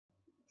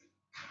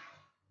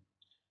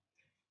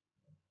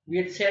We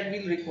had said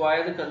we'll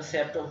require the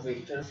concept of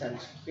vectors and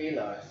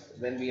scalars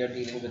when we are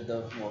dealing with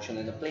the motion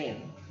in the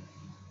plane.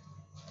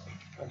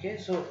 Okay,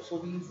 so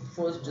we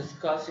first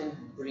discuss in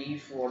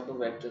brief what the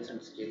vectors and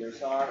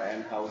scalars are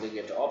and how they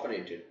get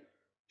operated.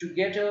 To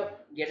get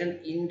an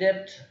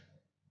in-depth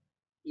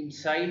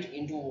insight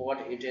into what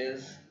it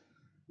is,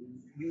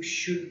 you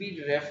should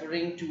be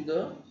referring to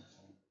the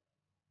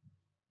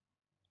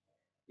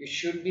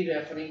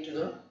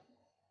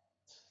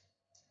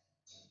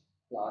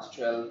last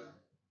 12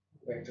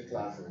 vector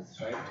classes,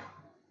 right?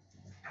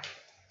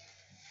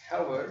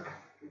 However,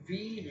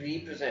 we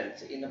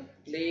represent in a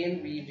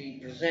plane,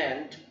 we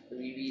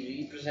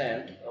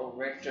represent a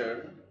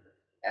vector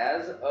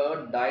as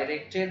a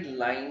directed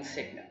line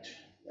segment,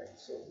 right?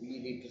 So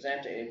we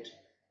represent it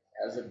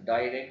as a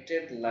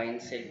directed line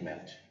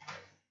segment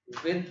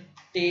with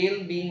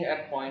tail being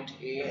at point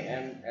A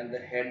and the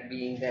head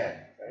being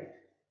there, right?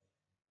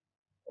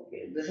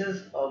 Okay, this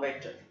is a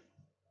vector.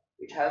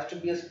 It has to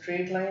be a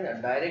straight line,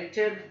 a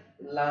directed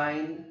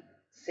line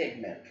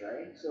segment,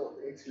 right? So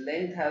its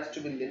length has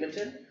to be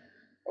limited.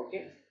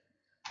 Okay,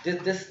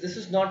 this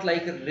is not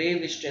like a ray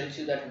which tells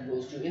you that it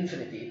goes to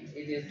infinity.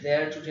 It is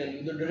there to tell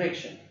you the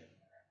direction,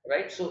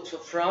 right? So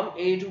from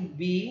A to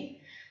B,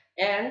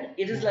 and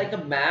it is like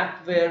a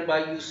map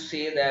whereby you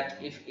say that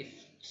if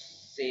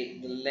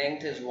say the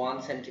length is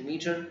 1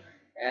 centimeter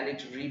and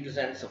it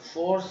represents a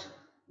force,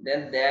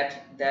 then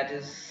that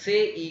is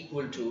say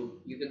equal to,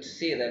 you can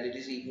say that it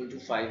is equal to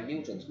 5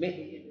 newtons.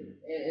 Maybe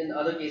in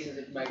other cases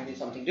it might be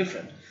something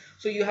different.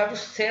 So you have to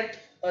set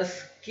a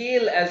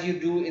scale as you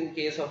do in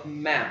case of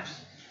maps,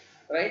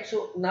 right?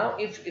 So now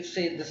if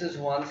say this is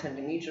 1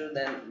 centimeter,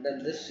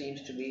 then this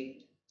seems to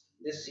be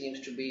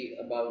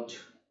about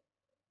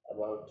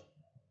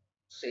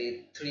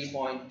say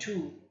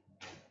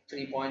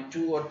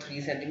 3.2 or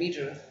 3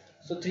 centimeter.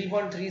 So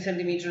 3.3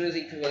 centimeter is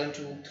equivalent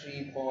to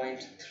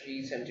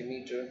 3.3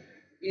 centimeter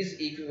is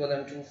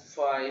equivalent to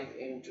 5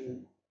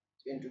 into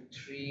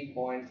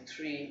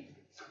 3.3,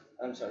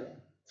 I'm sorry,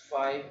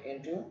 5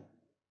 into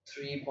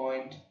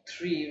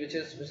 3.3, which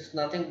is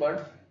nothing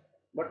but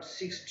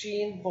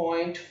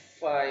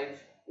 16.5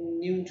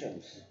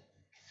 newtons,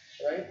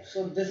 right?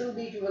 So this will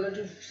be equivalent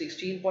to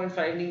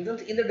 16.5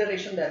 newtons in the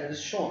direction that it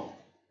is shown,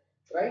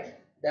 right?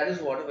 That is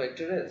what a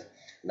vector is.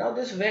 Now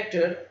this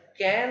vector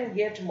can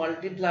get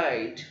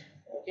multiplied,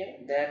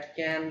 okay, that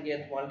can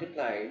get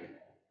multiplied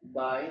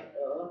by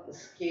a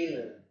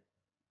scalar.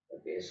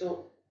 Okay,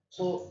 so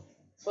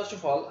first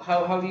of all,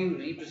 how do you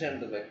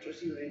represent the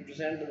vectors? You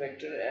represent the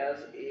vector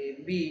as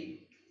a b.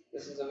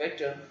 This is a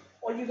vector,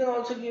 or you can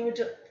also give it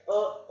a,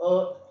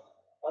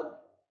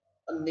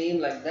 a name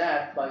like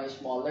that by a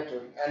small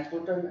letter and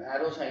put an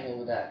arrow sign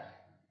over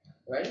that,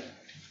 right?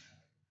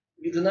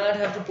 You do not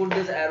have to put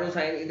this arrow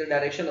sign in the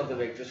direction of the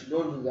vector, so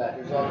don't do that.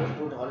 It's always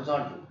put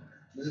horizontal.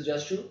 This is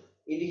just to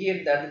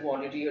indicate that the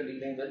quantity you're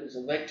dealing with is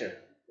a vector,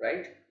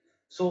 right?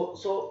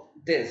 So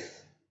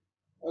this,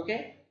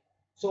 okay.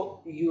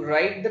 So you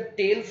write the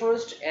tail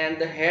first and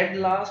the head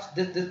last.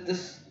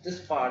 This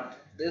part,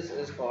 this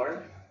is called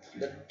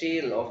the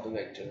tail of the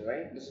vector,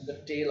 right? This is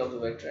the tail of the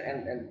vector,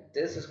 and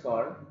this is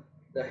called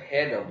the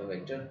head of the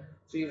vector.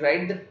 So you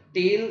write the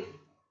tail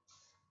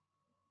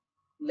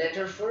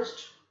letter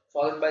first,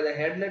 followed by the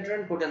head letter,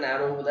 and put an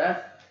arrow over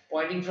that,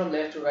 pointing from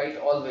left to right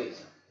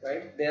always,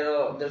 right?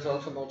 There's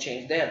also no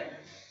change there.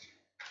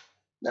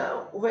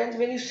 Now, when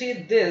you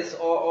say this,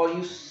 or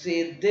you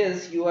say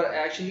this, you are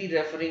actually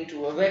referring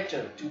to a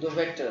vector, to the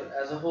vector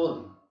as a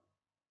whole.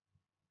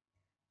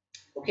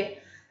 Okay.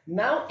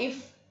 Now,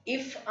 if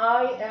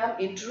I am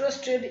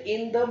interested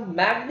in the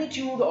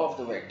magnitude of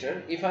the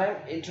vector, if I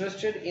am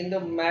interested in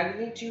the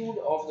magnitude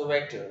of the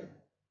vector,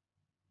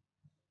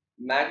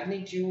 that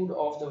means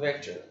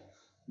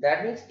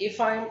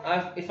if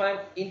I'm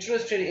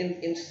interested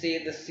in say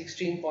the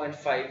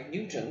 16.5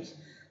 newtons,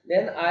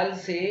 then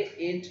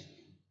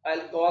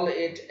I'll call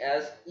it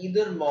as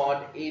either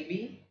mod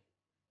AB,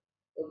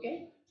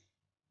 okay,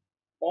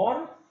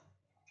 or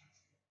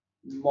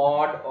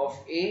mod of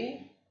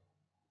A,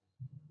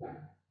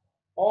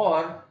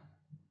 or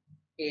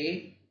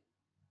A,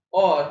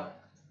 or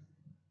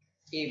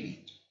AB.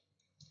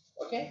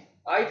 Okay,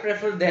 I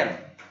prefer them.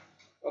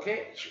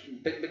 Okay,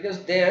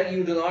 because there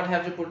you do not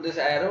have to put this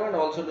arrow and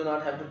also do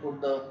not have to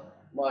put the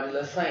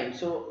modular sign.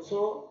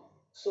 So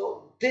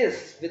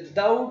this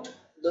without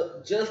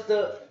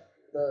the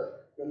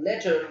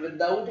letter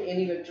without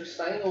any vector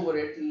sign over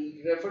it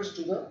refers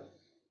to the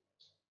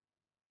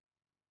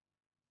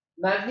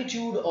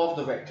magnitude of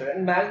the vector,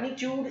 and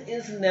magnitude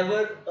is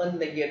never a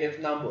negative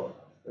number,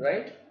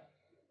 right?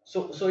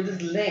 So it is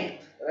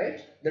length,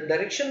 right? The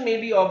direction may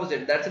be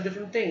opposite, that's a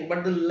different thing,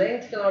 but the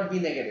length cannot be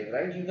negative,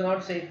 right? You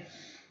cannot say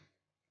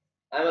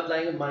I'm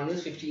applying a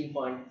minus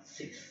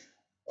 15.6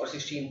 or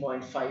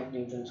 16.5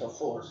 newtons of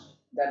force.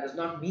 That does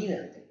not mean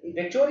anything.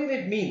 Vectorial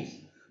it means,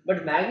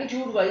 but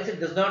magnitude wise it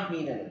does not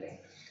mean anything,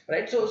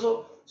 right?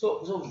 So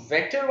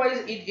vector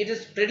wise it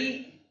is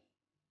pretty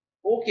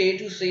okay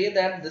to say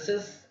that this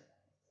is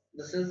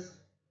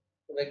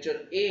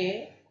vector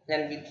A,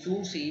 and we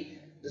soon see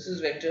this is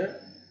vector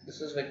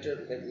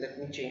vector, let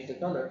me change the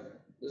color.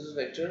 This is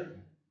vector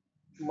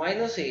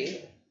minus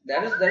a.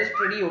 That is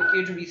pretty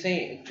okay to be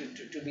saying,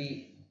 to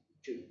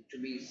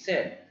be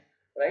said,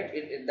 right?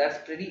 That's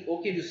pretty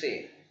okay to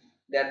say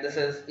that this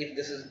is, if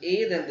this is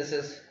a, then this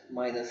is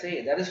minus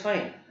a. That is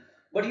fine.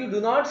 But you do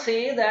not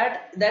say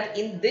that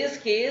in this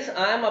case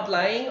I am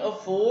applying a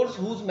force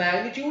whose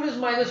magnitude is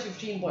minus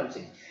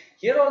 15.6.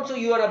 Here also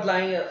you are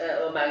applying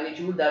a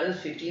magnitude that is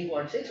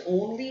 15.6,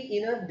 only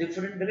in a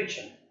different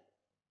direction,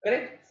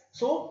 correct?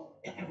 So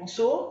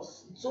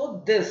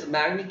this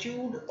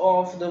magnitude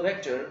of the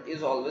vector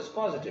is always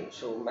positive.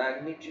 So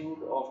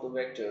magnitude of the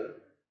vector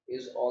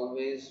is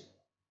always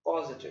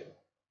positive.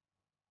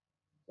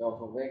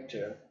 Of a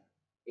vector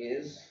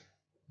is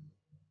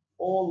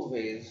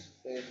always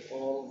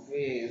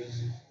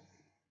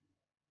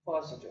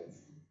positive,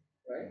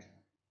 right?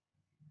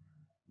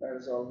 That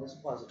is always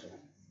positive.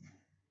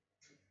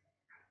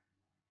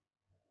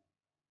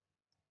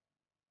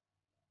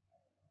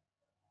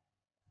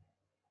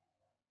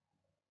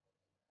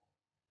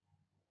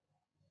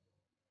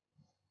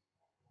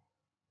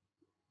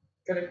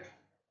 Correct.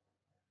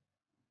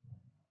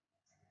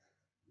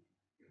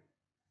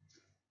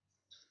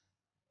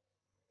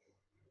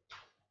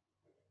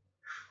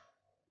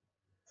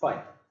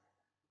 Fine.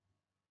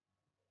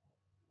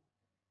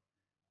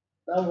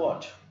 Now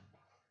what?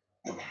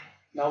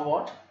 Now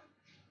what?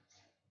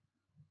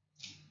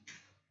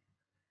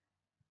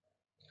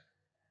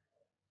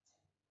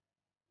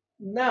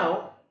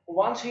 Now,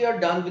 once we are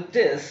done with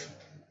this,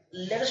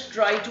 let us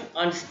try to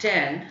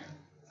understand.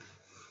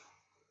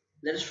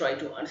 Let us try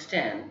to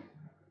understand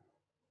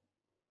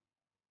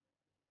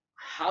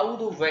how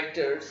the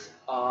vectors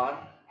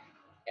are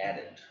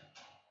added.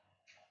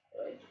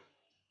 Right?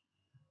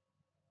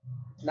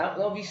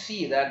 Now we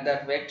see that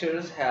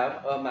vectors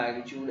have a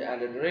magnitude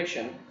and a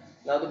direction.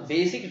 Now the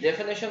basic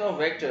definition of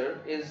vector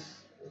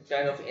is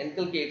kind of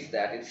inculcates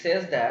that. It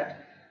says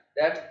that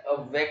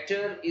a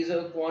vector is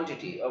a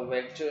quantity. A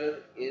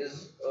vector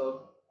is a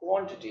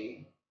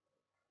quantity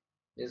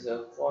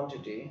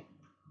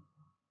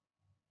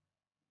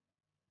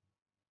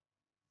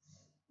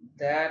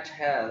that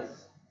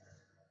has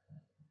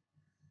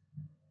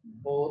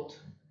both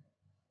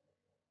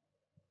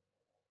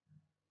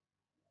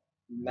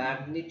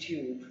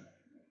magnitude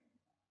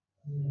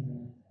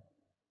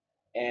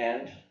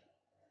and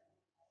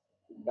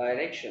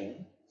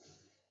direction.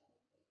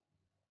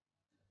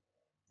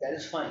 That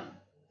is fine.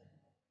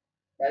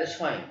 That is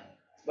fine.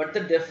 But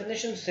the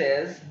definition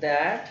says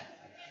that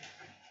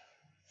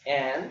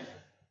and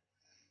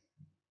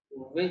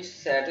which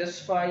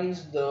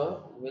satisfies the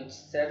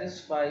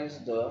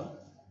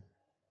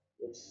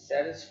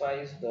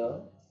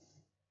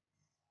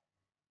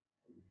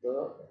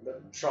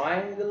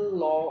triangle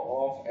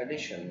law of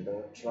addition,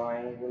 the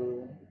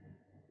triangle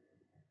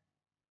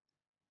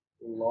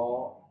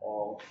law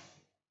of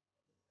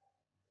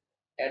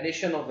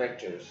addition of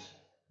vectors,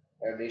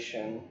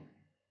 addition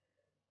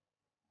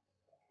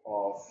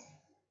of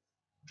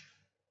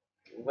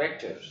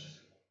vectors.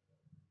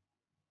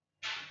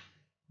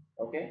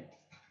 Okay,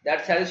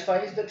 that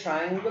satisfies the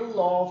triangle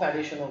law of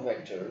addition of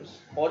vectors,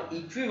 or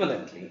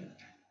equivalently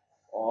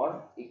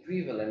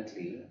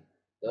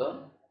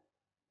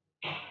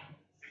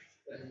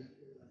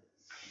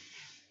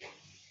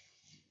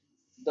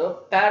the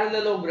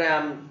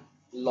parallelogram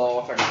law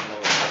of addition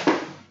of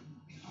vectors.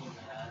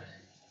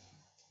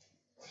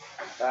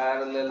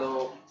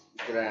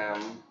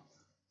 Parallelogram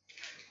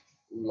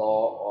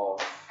law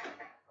of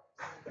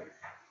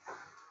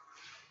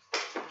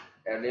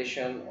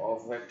addition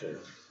of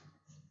vectors.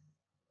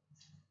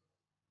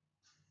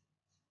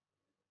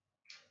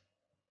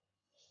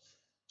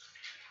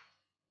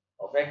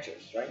 Of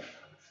vectors, right?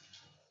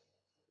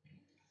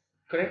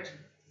 Correct?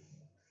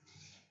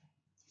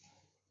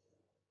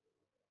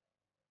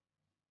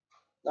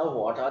 Now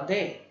what are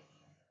they?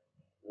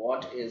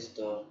 What is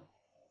the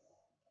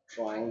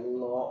triangle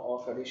law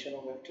of addition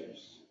of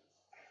vectors?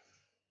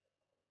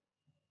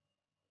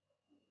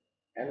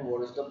 And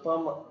what is the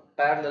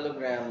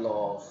parallelogram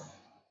law of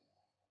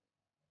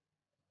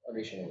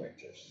addition of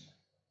vectors?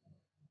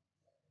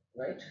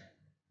 Right?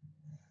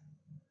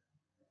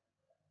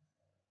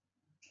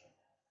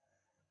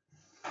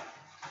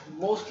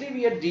 Mostly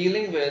we are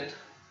dealing with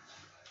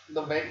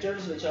the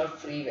vectors which are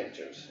free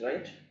vectors,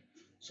 right?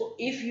 So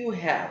if you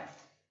have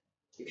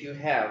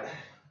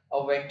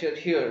a vector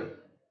here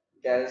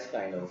that is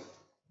kind of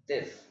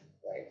this,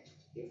 right?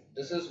 If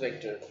this is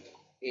vector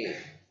A,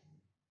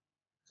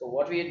 so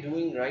what we are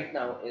doing right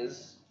now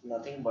is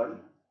nothing but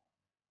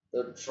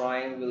the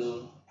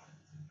triangle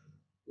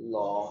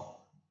law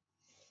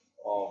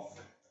of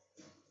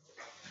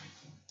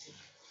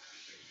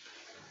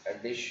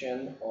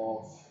addition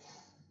of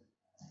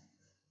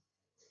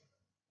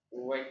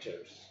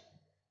vectors,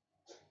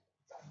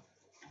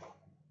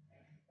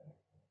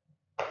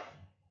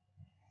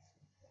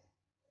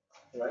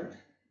 right?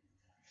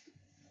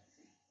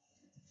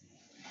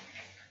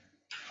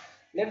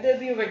 Let there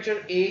be a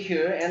vector A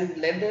here and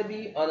let there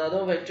be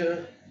another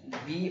vector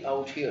B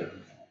out here,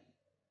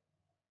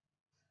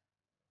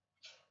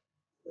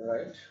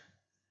 right?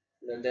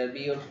 Let there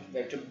be a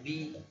vector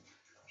b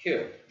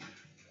here.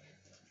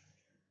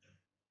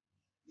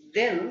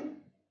 Then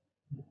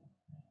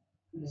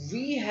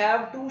we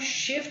have to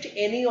shift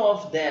any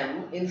of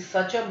them in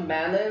such a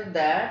manner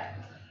that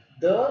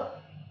the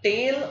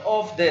tail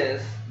of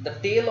this, the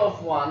tail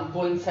of one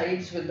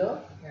coincides with the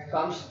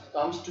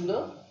comes to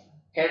the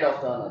head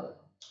of the another,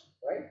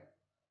 right?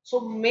 So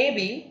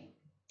maybe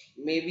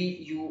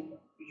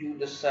you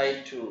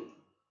decide to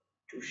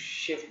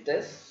shift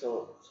this.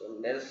 So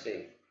let us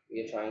say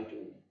we are trying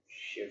to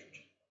shift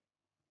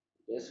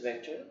this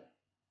vector.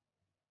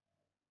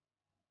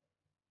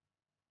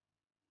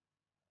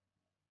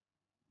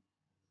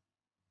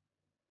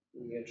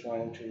 We are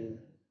trying to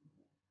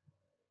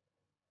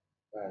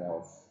kind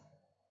of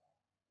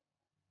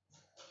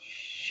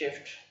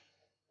shift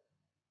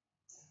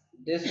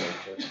this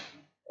vector,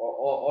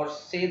 or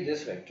say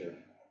this vector,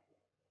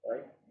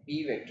 right?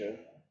 B vector.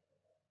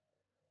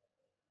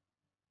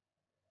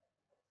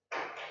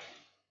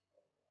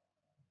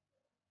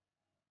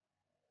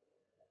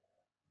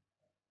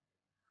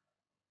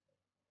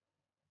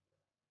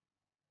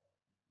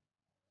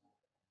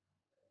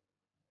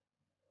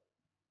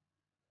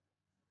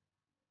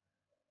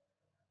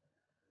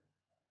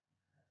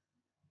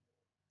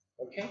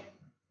 Okay,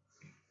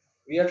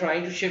 we are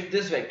trying to shift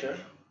this vector,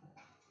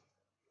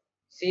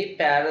 say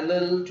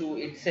parallel to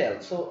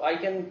itself. So I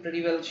can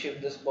pretty well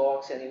shift this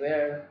box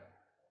anywhere,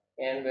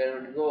 and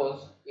where it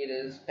goes it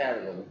is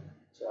parallel,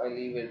 so I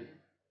leave it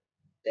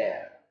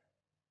there.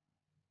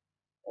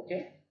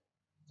 Okay,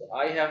 so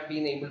I have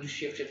been able to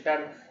shift it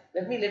parallel.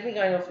 Let me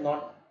kind of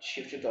not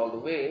shift it all the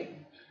way.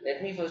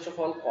 Let me first of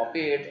all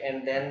copy it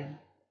and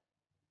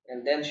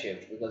then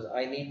shift, because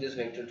I need this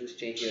vector to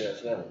stay here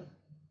as well,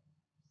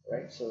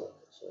 right? So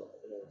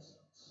it is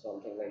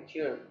something like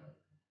here.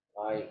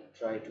 I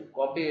try to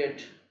copy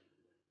it.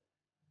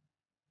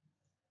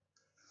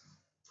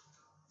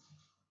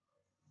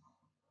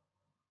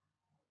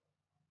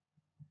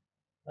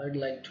 I'd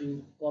like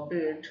to copy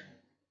it.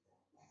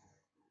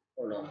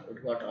 Oh no,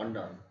 it got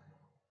undone.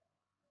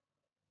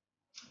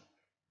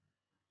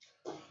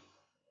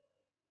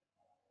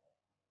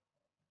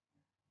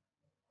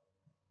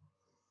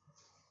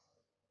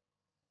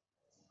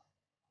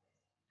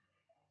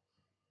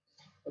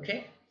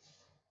 Okay,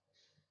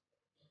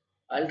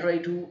 I'll try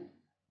to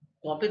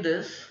copy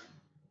this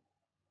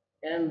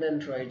and then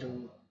try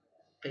to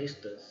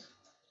paste this.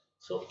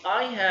 So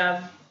I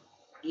have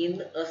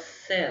in a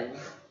sense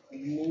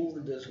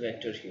moved this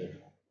vector here,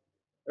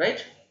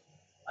 right?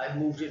 I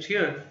moved it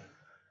here.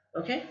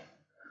 Okay,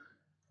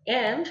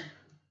 and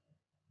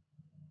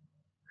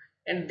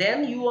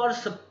then you are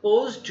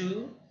supposed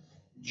to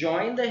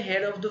join the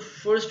head of the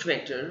first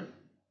vector,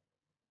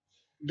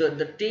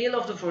 the tail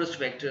of the first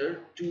vector,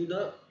 to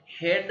the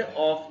head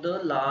of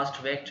the last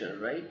vector,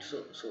 right?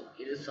 So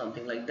it is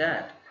something like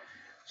that.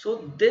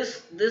 So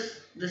this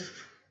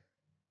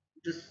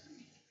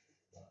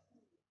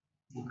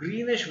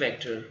greenish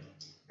vector,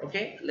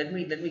 okay, let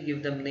me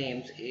give them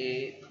names,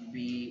 a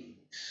b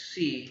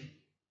c.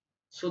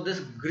 So this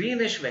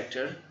greenish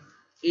vector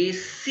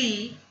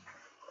ac,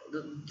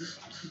 this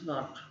is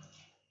not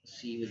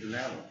c with an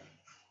arrow.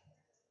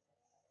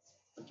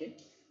 Okay,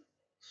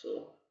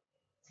 so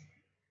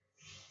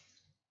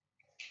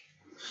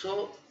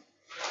so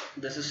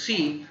this is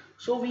c.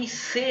 So we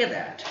say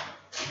that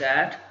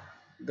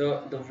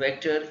the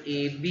vector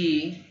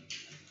ab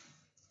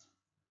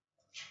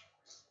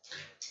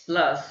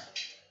plus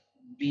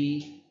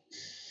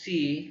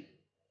bc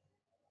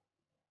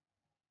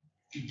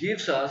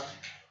gives us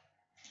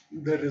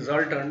the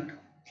resultant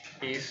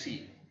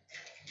ac,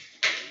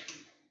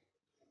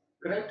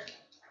 correct?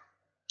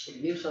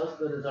 It gives us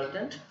the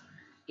resultant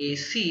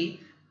ac,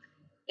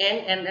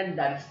 and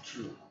that is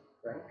true,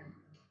 right?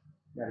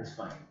 That is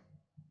fine,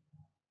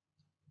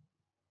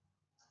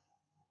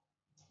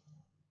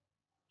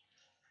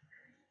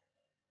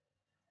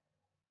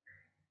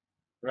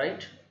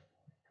 right?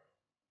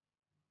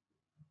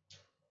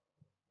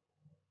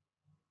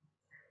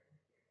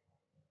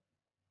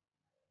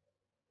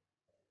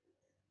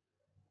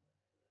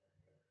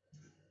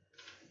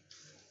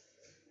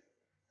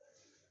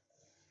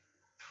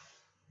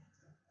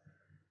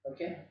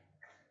 Okay,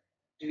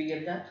 do we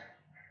get that?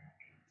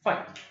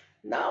 Fine.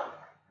 Now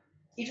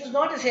it is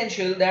not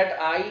essential that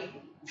I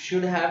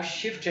should have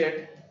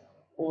shifted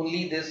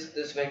only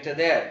this vector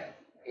there,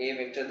 a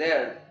vector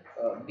there,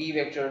 b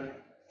vector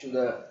to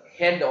the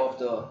head of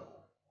the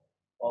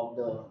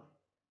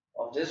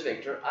of this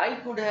vector. I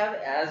could have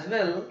as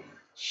well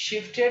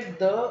shifted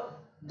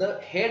the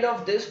head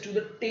of this to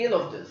the tail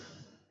of this.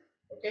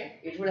 Okay,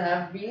 it would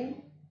have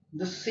been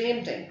the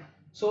same thing.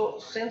 So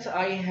since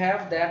I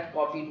have that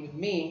copied with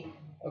me,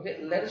 okay,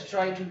 let us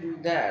try to do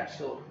that.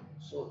 So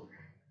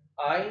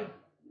I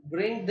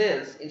bring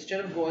this, instead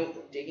of going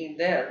taking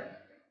there,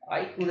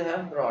 I could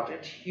have brought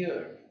it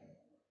here.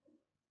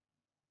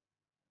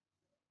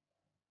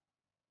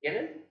 Get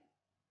it?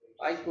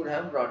 I could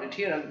have brought it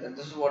here, and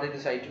this is what I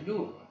decided to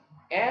do.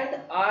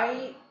 And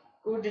I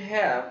could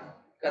have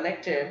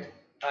connected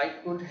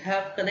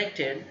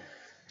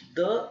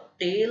the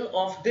tail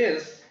of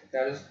this,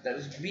 that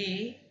is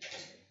B,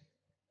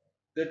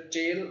 the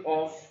tail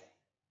of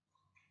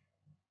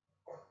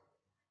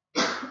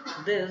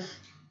this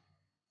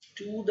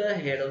to the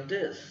head of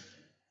this,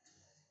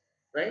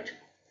 right?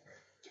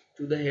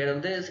 To the head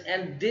of this,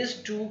 and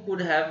this two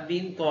could have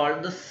been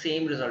called the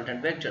same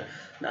resultant vector.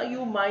 Now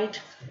you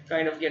might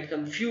kind of get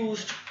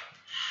confused.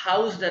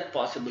 How is that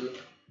possible?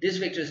 This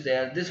vector is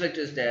there, this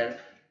vector is there,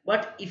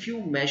 but if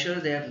you measure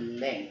their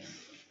length,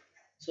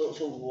 so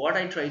what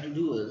I try to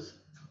do is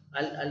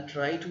I'll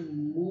try to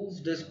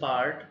move this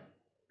part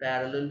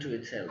parallel to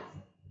itself.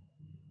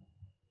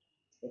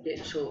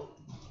 Okay, so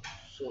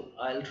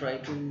I'll try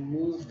to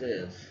move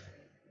this.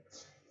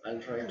 I'll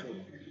try to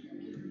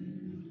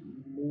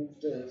move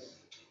this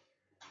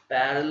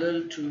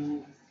parallel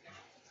to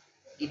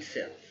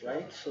itself,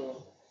 right?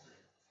 So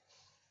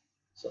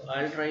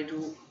I'll try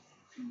to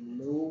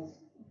move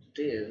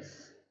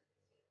this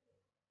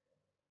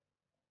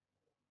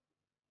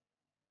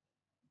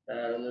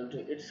parallel to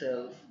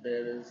itself.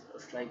 There is a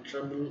slight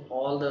trouble.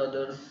 All the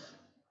others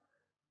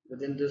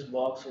within this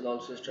box will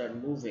also start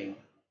moving.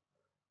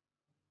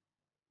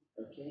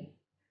 Okay,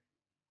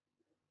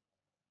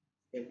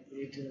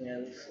 everything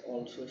else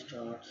also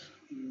starts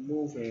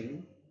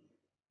moving.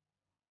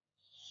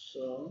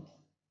 So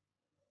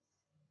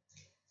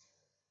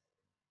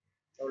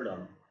hold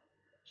on.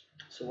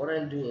 So what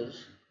I'll do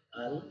is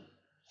I'll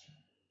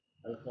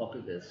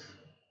copy this,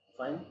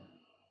 fine,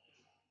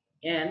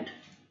 and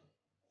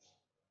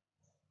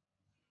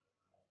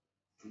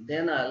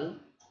then I'll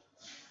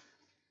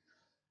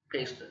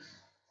paste this,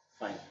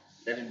 fine.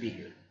 That will be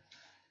good.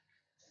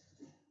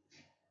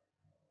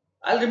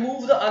 I'll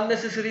remove the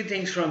unnecessary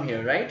things from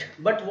here, right?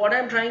 But what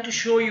I'm trying to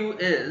show you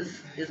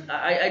is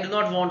I do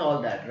not want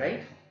all that,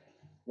 right?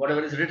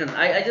 Whatever is written,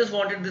 I just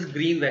wanted this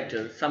green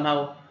vector.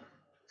 Somehow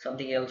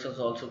something else has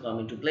also come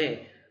into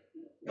play.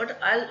 But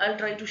I'll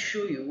try to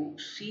show you.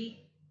 See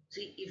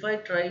if I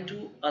try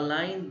to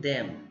align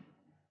them,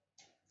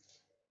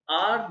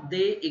 are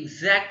they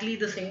exactly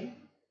the same?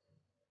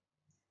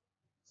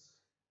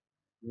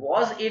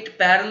 Was it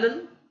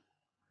parallel?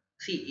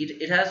 See,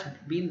 it has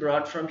been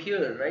brought from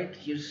here, right?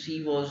 Here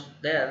C was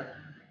there,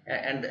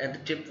 and the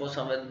tip was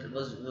somewhere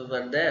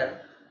were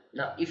there.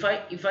 Now if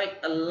I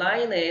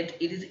align it,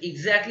 it is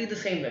exactly the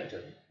same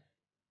vector.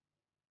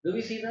 Do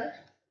we see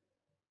that?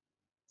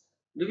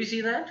 Do we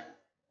see that?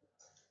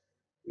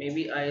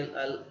 Maybe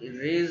I'll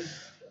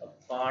erase a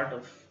part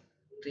of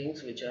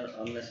things which are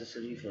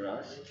unnecessary for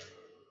us.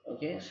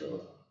 Okay,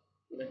 so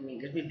let me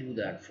do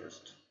that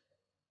first.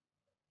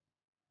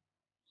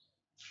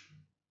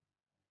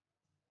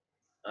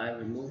 I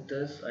remove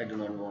this. I do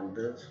not want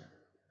this.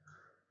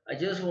 I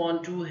just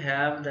want to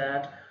have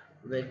that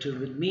vector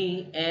with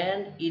me,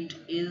 and it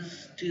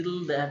is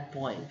still that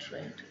point,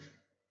 right?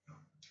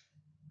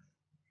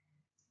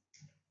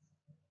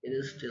 It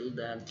is still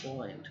that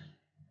point.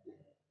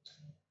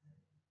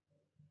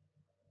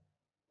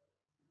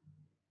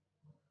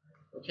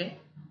 Okay,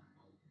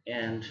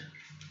 and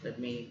let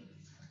me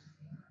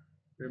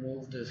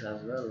remove this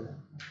as well.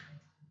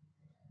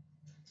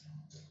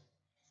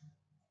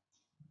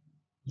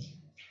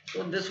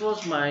 So this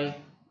was my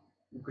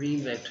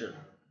green vector,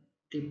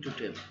 tip to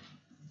tip.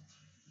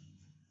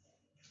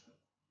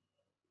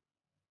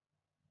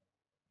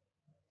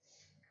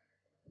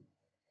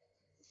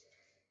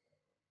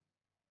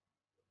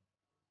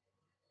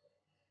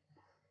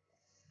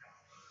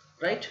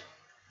 Right?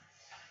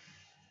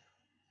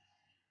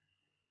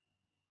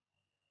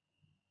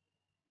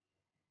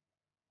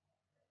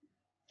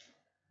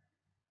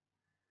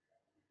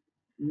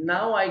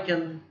 Now I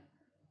can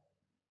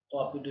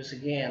copy this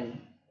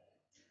again.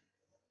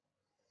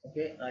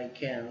 Okay, I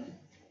can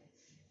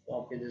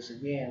copy this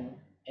again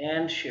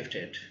and shift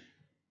it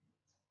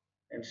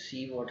and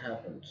see what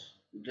happens.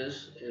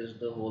 This is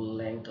the whole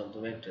length of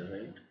the vector,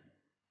 right?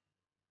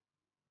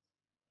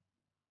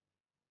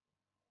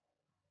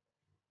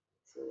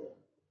 So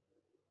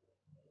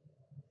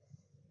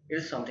it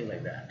is something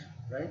like that,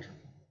 right?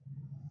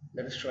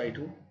 Let's try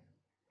to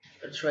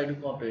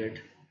copy it,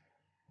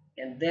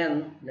 and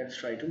then let's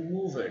try to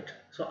move it.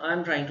 So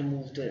I'm trying to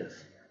move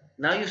this.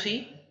 Now you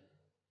see,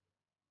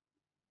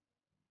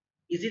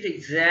 is it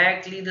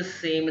exactly the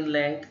same in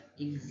length?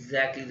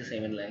 Exactly the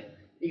same in length,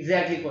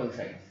 exactly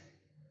coincides.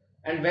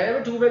 And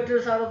whenever two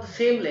vectors are of the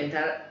same length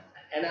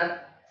and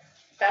are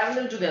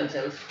parallel to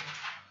themselves,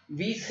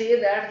 we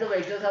say that the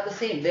vectors are the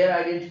same. Their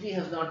identity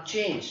has not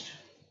changed.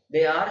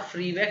 They are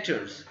free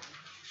vectors.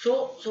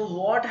 So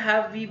what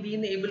have we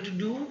been able to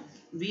do?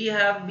 We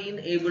have been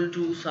able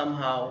to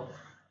somehow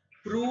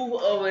prove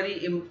a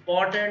very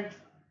important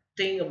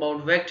thing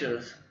about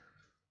vectors,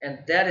 and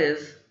that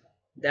is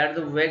that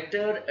the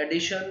vector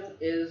addition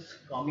is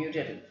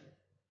commutative.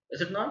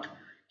 Is it not?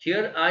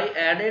 Here I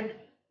added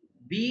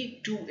B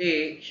to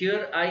A,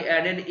 here I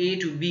added A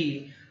to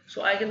B.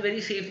 So I can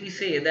very safely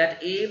say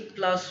that A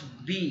plus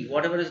B,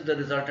 whatever is the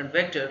resultant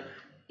vector,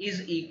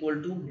 is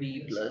equal to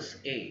B plus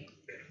A,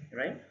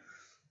 right?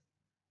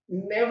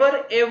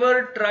 Never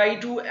ever try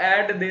to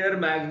add their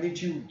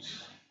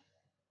magnitudes.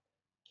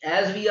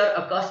 as we are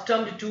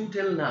accustomed to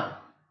till now.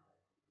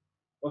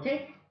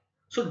 Okay,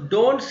 so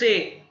don't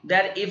say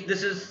that if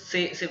this is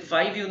say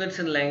 5 units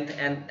in length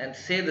and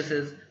say this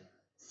is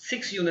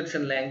 6 units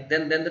in length,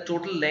 then the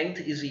total length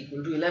is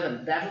equal to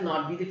 11. That will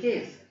not be the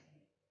case.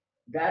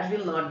 That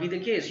will not be the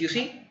case. You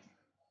see,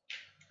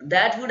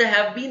 that would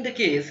have been the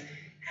case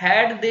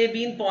had they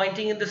been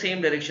pointing in the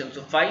same direction.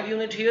 So 5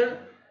 unit here,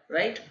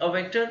 right, a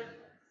vector,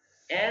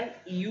 and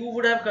you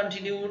would have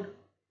continued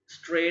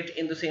straight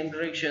in the same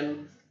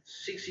direction.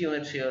 6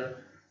 units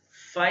here,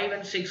 5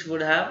 and 6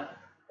 would have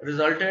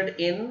resulted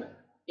in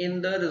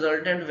the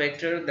resultant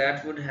vector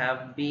that would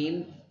have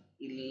been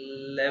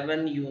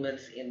 11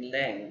 units in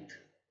length.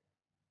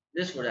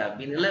 This would have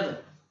been 11,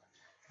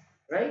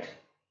 right?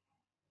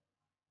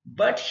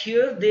 But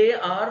here they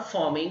are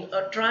forming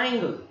a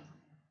triangle.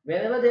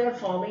 Whenever they are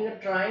forming a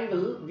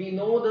triangle, we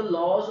know the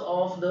laws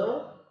of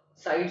the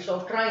sides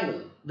of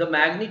triangle. The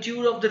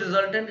magnitude of the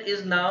resultant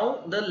is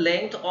now the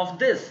length of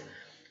this.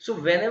 So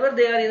whenever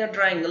they are in a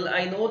triangle,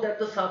 I know that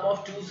the sum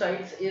of two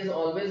sides is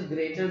always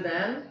greater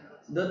than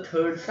the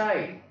third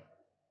side.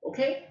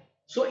 Okay,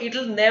 so it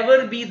will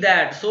never be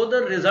that. So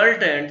the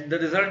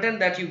resultant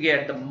that you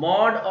get, the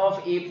mod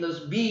of a plus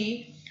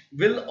b,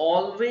 will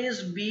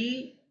always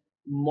be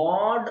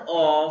mod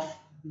of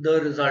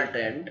the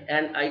resultant,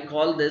 and I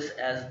call this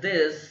as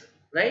this,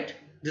 right?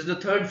 This is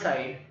the third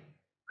side,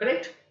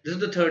 correct? This is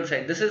the third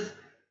side. This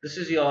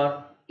is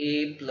your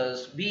a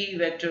plus b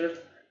vector.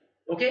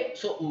 Okay,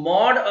 so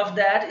mod of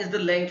that is the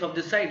length of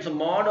this side. So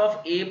mod of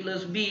a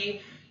plus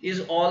b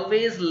is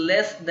always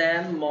less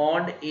than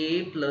mod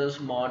a plus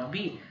mod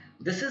b.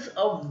 This is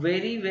a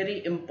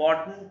very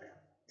important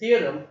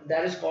theorem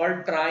that is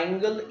called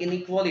triangle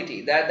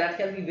inequality. That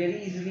can be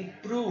very easily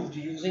proved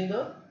using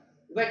the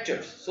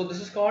vectors. So this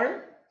is called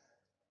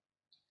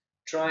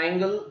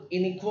triangle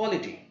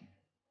inequality.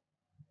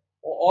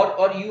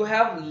 Or you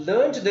have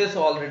learned this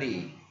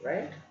already,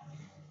 right?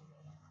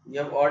 You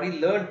have already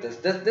learned this.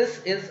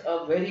 This is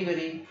a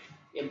very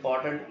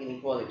important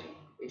inequality.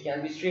 It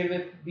can be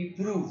straightway be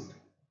proved.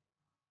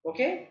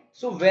 Okay,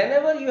 so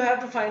whenever you have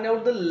to find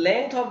out the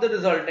length of the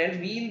resultant,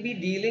 we will be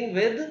dealing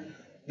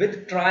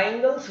with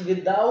triangles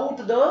without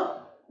the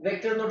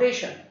vector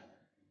notation.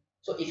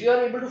 So if you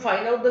are able to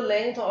find out the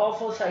length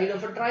of a side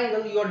of a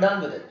triangle, you are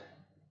done with it.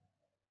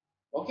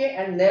 Okay,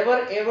 and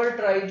never ever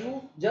try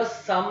to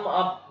just sum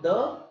up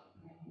the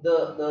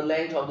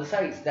length of the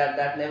sides.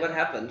 That never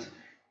happens.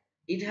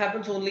 It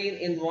happens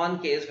only in one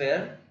case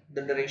where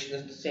the direction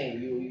is the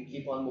same. You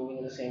keep on moving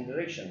in the same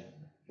direction.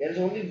 There is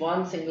only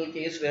one single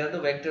case where the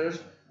vectors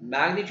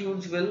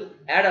magnitudes will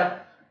add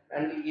up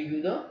and will give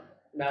you the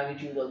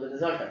magnitude of the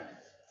resultant.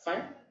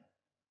 Fine.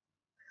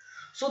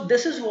 So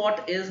this is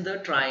what is the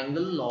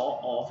triangle law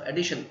of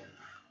addition.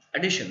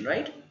 Addition,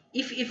 right?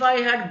 If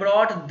I had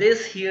brought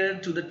this here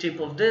to the tip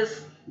of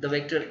this, the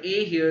vector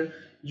a here,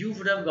 you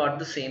would have got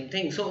the same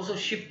thing. So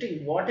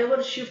shifting,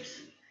 whatever shifts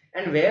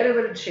and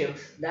wherever it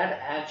shifts, that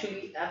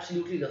actually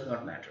absolutely does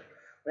not matter,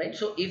 right?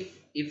 So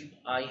if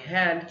I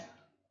had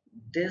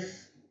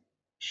this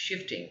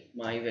shifting,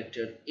 my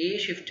vector a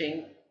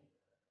shifting,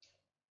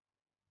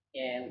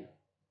 and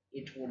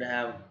it would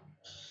have,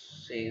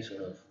 say,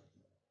 sort of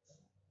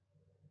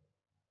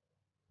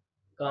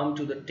come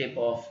to the tip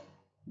of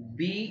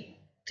b,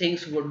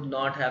 things would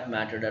not have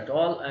mattered at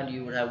all, and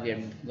you would have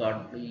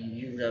got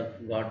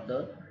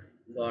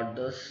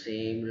the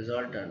same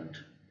resultant,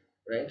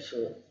 right?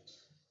 So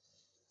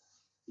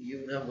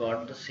you would have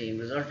got the same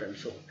resultant.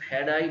 So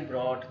had I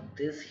brought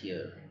this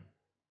here,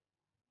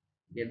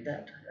 get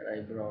that? Had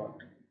I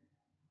brought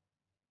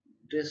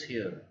this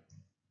here,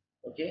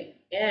 okay,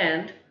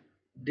 and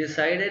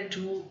decided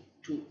to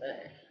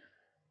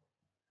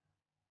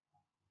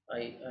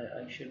I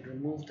should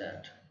remove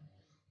that.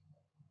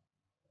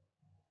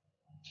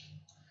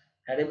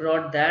 Had I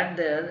brought that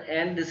there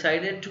and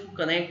decided to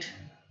connect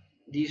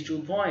these 2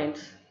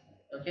 points,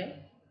 okay,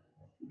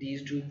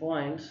 these 2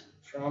 points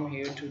from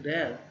here to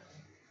there,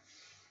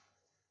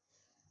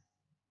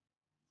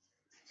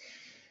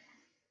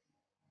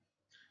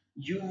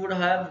 you would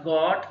have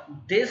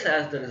got this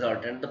as the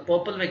resultant, the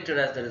purple vector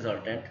as the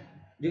resultant.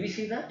 Do we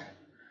see that?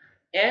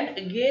 And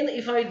again,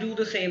 if I do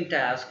the same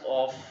task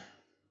of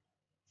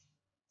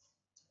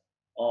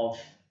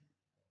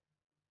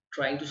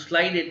trying to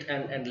slide it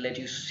and let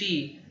you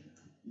see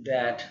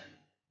that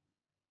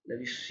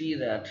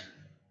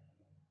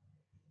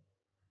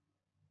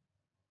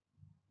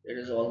it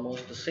is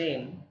almost the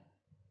same,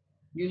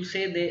 you'll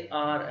say they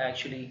are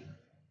actually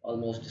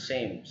almost the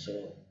same.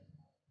 So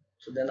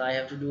then I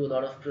have to do a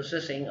lot of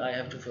processing. I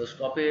have to first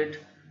copy it,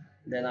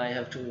 then I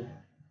have to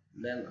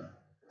then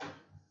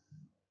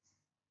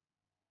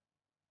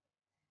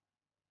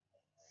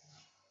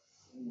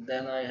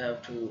I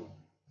have to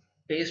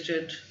paste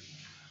it,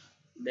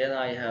 then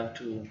I have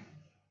to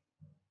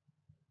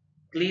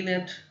clean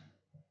it,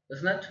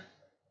 isn't it?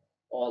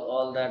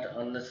 All that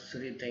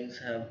unnecessary things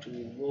have to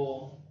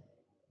go.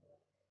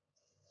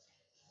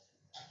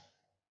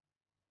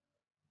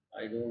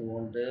 I don't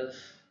want this.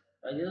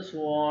 I just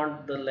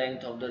want the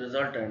length of the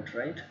resultant,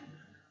 right?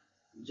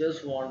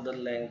 just want the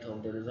length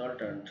of the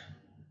resultant,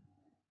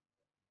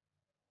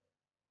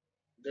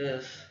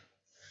 this,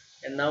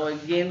 and now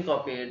again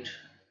copy it,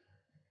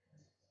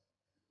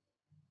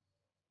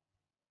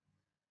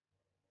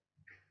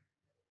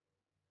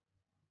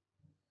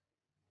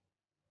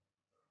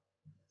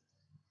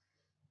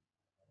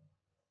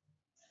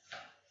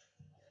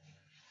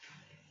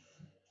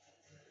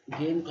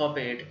 again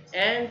copy it,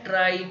 and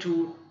try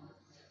to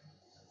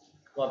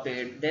copy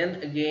it,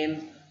 then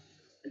again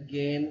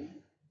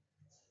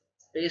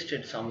paste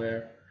it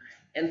somewhere,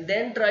 and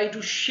then try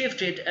to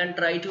shift it and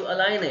try to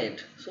align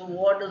it. So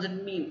what does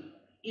it mean?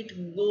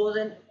 It goes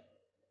and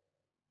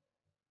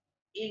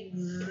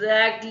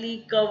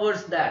exactly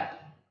covers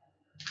that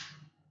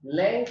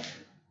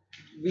length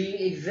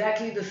being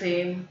exactly the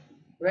same,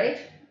 right?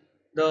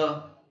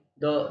 the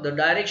the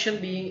direction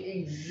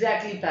being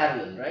exactly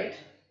parallel, right?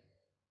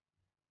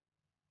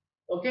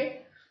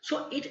 Okay,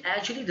 so it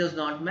actually does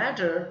not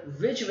matter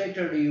which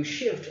vector do you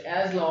shift,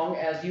 as long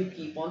as you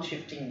keep on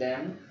shifting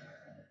them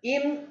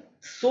in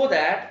so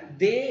that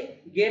they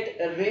get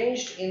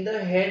arranged in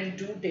the head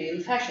to tail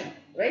fashion,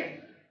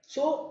 right?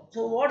 So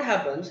what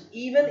happens,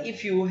 even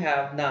if you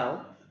have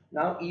now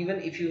even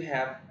if you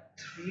have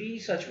three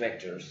such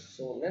vectors,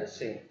 so let's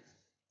say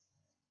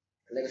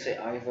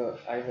I have a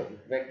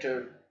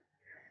vector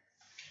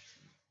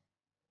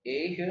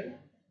A here,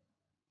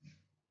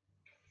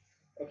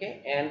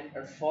 okay,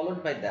 and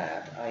followed by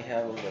that I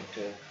have a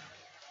vector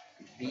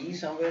B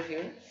somewhere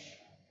here,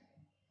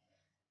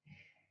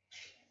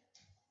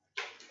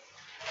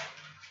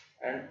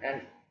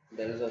 and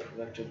there is a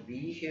vector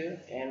B here,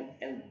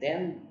 and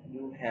then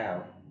you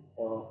have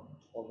a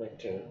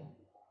vector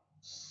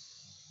C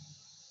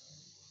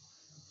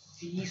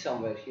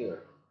somewhere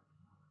here,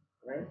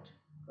 right?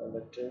 A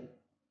vector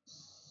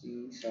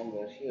C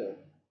somewhere here,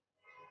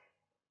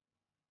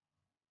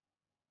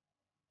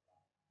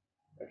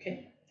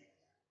 okay.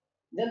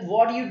 Then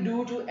what do you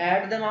do to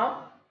add them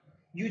up?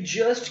 You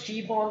just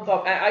keep on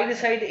I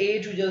decide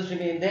A to just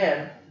remain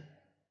there,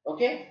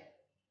 okay.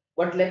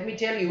 But let me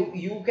tell you,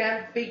 you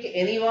can pick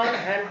anyone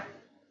and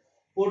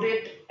put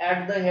it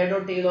at the head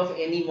or tail of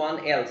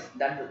anyone else.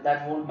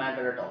 That won't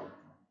matter at all,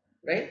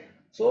 right?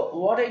 So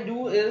what I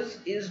do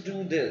is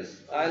do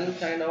this. I'll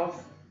kind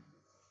of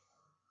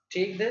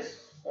take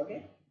this,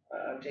 okay.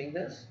 I'll take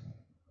this.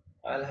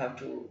 I'll have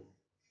to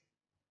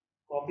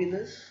copy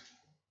this.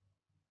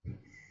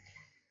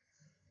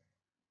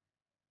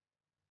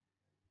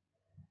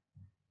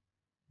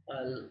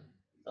 I'll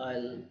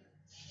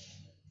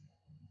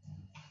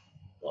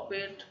copy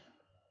it.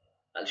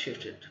 I'll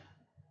shift it.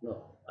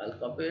 No, I'll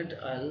copy it.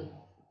 I'll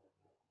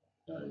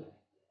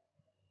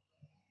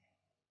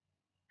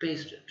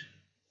paste it.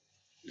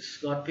 This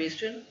got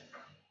pasted.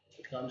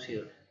 It comes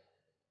here.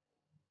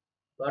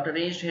 Got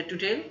arranged head to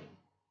tail.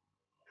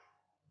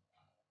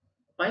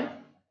 Fine.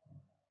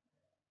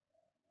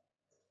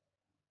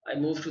 I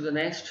move to the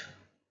next.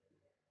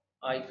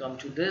 I come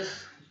to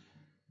this.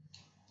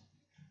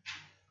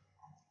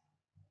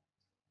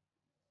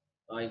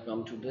 I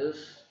come to this.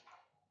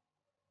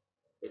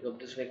 Pick up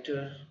this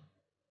vector.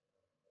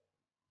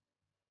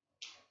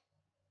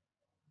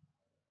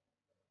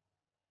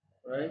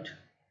 Right.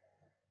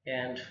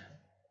 And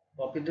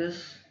copy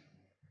this.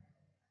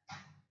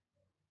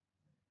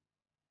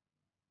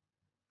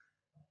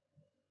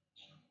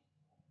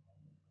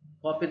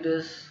 Copy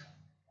this.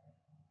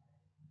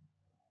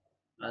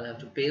 I'll have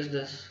to paste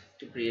this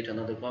to create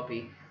another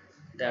copy.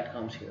 That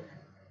comes here.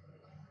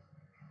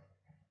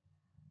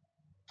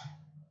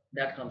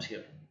 That comes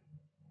here.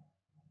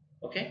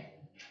 Okay.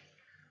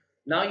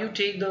 Now you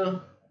take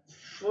the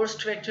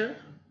first vector.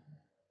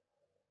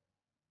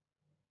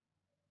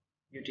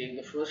 You take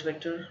the first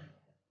vector.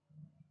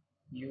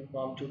 You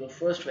come to the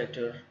first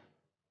vector.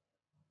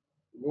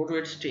 Go to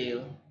its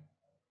tail.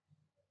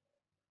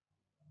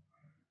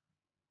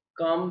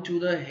 Come to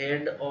the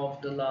head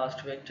of the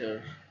last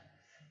vector.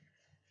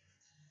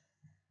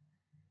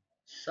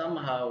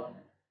 Somehow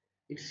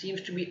it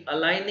seems to be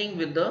aligning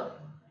with the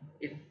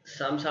it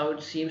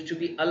seems to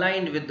be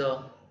aligned with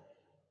the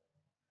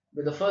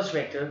first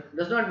vector.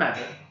 Does not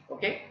matter,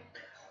 okay.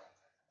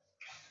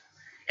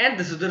 And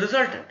this is the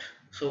resultant.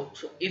 So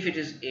if it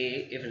is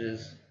A, if it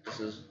is, this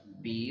is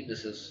B,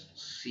 this is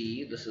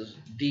C, this is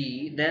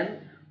D,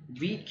 then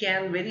we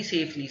can very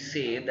safely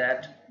say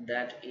that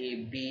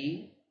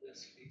AB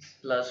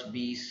plus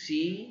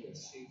BC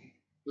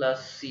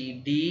plus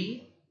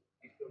CD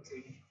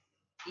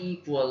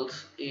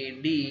equals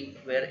AD,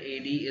 where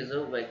AD is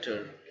a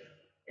vector.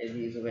 AD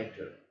is a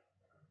vector.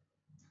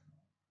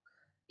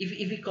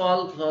 If we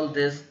call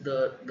this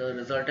the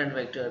resultant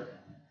vector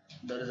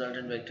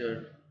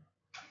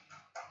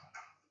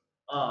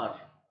R,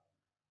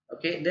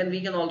 okay, then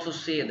we can also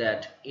say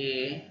that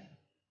A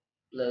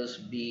plus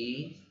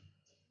B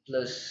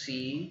plus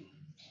C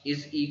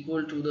is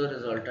equal to the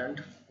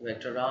resultant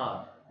vector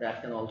R.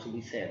 That can also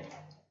be said,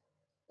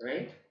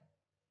 right?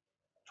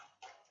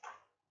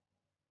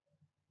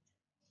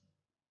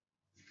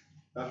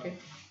 Okay.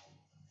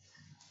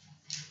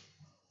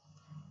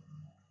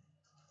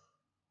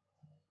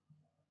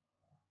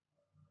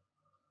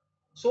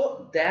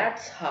 So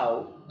that's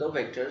how the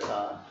vectors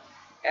are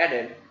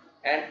added,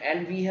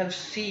 and we have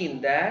seen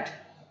that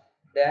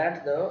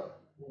the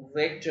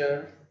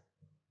vector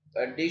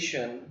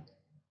addition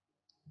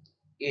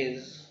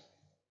is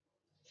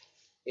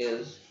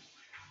is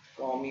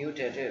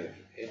commutative.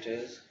 It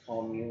is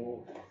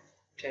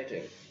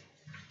commutative,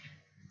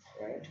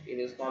 right? It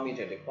is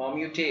commutative.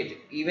 Commutate,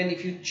 even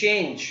if you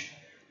change,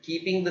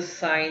 keeping the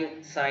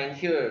sign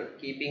here,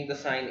 keeping the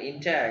sign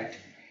intact,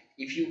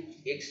 if you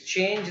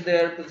exchange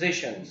their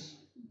positions,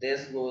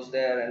 this goes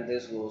there and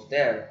this goes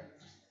there,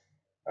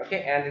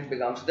 okay, and it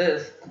becomes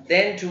this,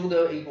 then too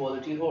the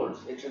equality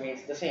holds, it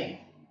remains the same.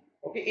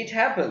 Okay, it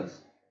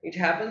happens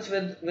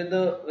with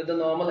the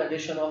normal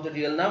addition of the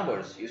real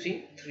numbers. You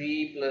see,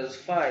 3 plus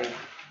 5,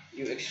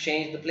 you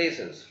exchange the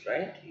places,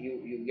 right?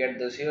 You get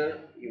this here,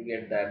 you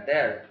get that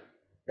there,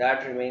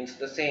 that remains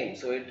the same.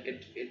 So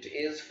it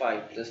is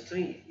 5 plus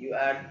 3. You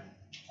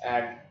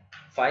add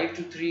 5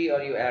 to 3,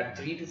 or you add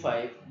 3 to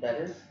 5, that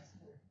is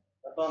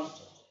a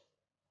constant,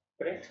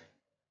 correct?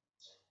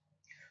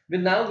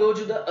 We'll now go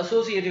to the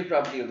associative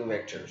property of the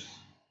vectors.